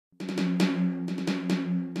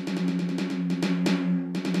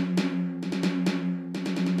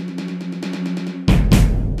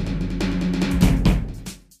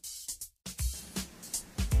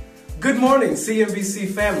morning,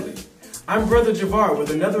 CNBC family. I'm Brother Javar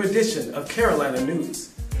with another edition of Carolina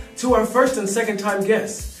News. To our first and second time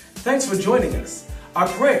guests, thanks for joining us. Our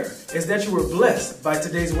prayer is that you were blessed by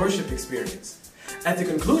today's worship experience. At the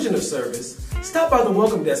conclusion of service, stop by the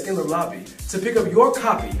welcome desk in the lobby to pick up your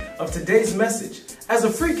copy of today's message as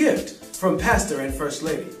a free gift from Pastor and First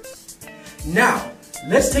Lady. Now,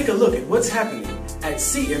 let's take a look at what's happening at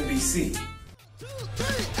CNBC.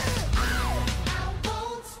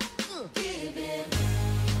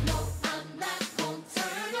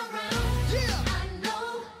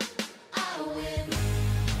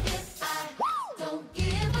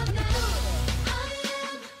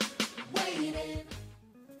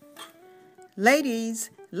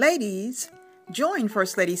 Ladies, join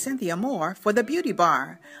First Lady Cynthia Moore for the Beauty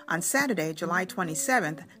Bar on Saturday, July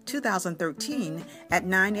 27th, 2013 at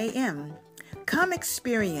 9 a.m. Come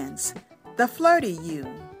experience the flirty you.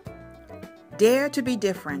 Dare to be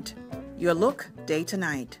different. Your look day to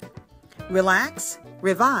night. Relax,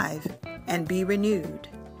 revive, and be renewed.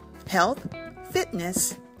 Health,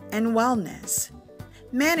 fitness, and wellness.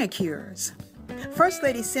 Manicures. First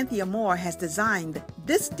Lady Cynthia Moore has designed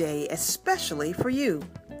this day especially for you.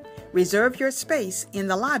 Reserve your space in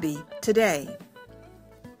the lobby today.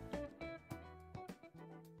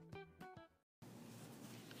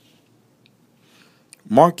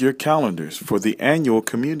 Mark your calendars for the annual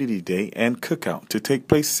Community Day and Cookout to take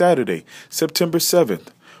place Saturday, September 7th.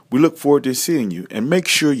 We look forward to seeing you, and make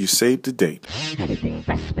sure you save the date. Everything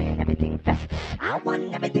fresh, man, everything fresh. I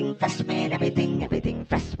want everything fresh, man, everything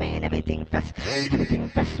fresh, man, everything fresh. Everything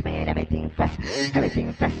fresh, man, everything fresh.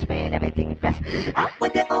 Everything fresh, man, everything fresh. Out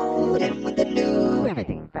with the old and with the new,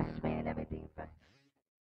 everything